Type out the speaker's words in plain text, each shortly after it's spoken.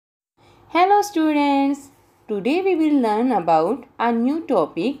Hello students, today we will learn about a new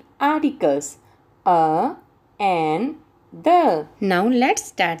topic, articles, a, and the. Now let's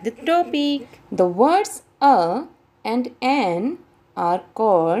start the topic. The words a and an are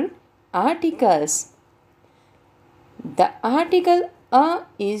called articles. The article a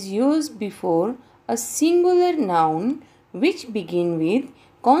is used before a singular noun which begin with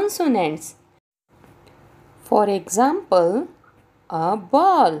consonants. For example, a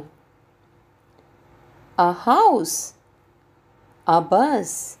ball, a house, a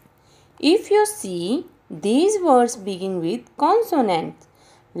bus. If you see, these words begin with consonants.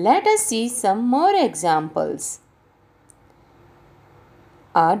 Let us see some more examples.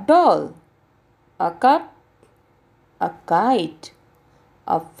 A doll, a cup, a kite,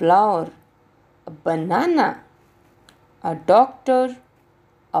 a flower, a banana, a doctor,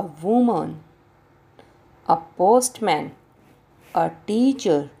 a woman, a postman, a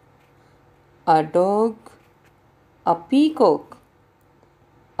teacher, a dog, a peacock,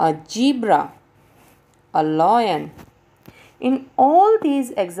 a zebra, a lion. In all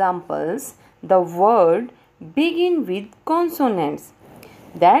these examples, the word begin with consonants.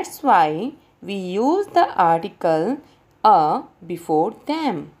 That's why we use the article a before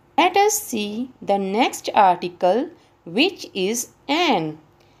them. Let us see the next article, which is an.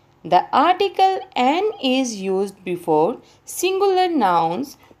 The article an is used before singular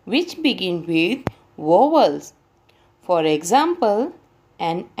nouns which begin with vowels. For example,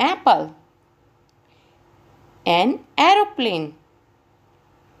 an apple, an aeroplane,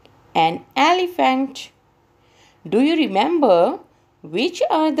 an elephant. Do you remember which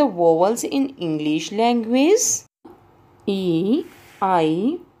are the vowels in English language? E,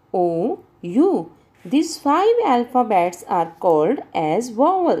 I, O, U. These 5 alphabets are called as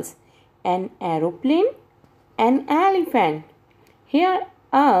vowels. An aeroplane, an elephant. Here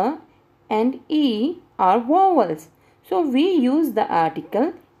A and E are vowels. So we use the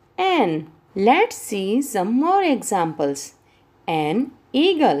article an. Let's see some more examples. An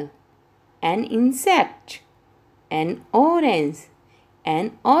eagle, an insect, an orange,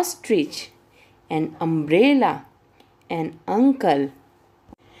 an ostrich, an umbrella, an uncle.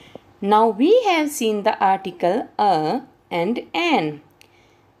 Now we have seen the article a and an.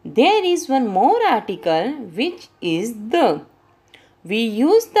 There is one more article which is the. We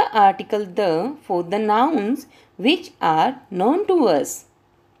use the article the for the nouns which are known to us.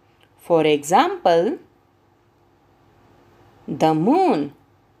 For example, the moon,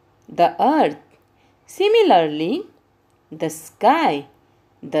 the earth. Similarly, the sky,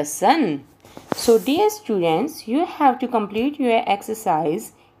 the sun. So dear students, you have to complete your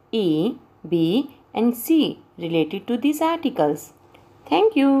exercise A, B and C related to these articles.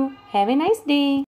 Thank you. Have a nice day.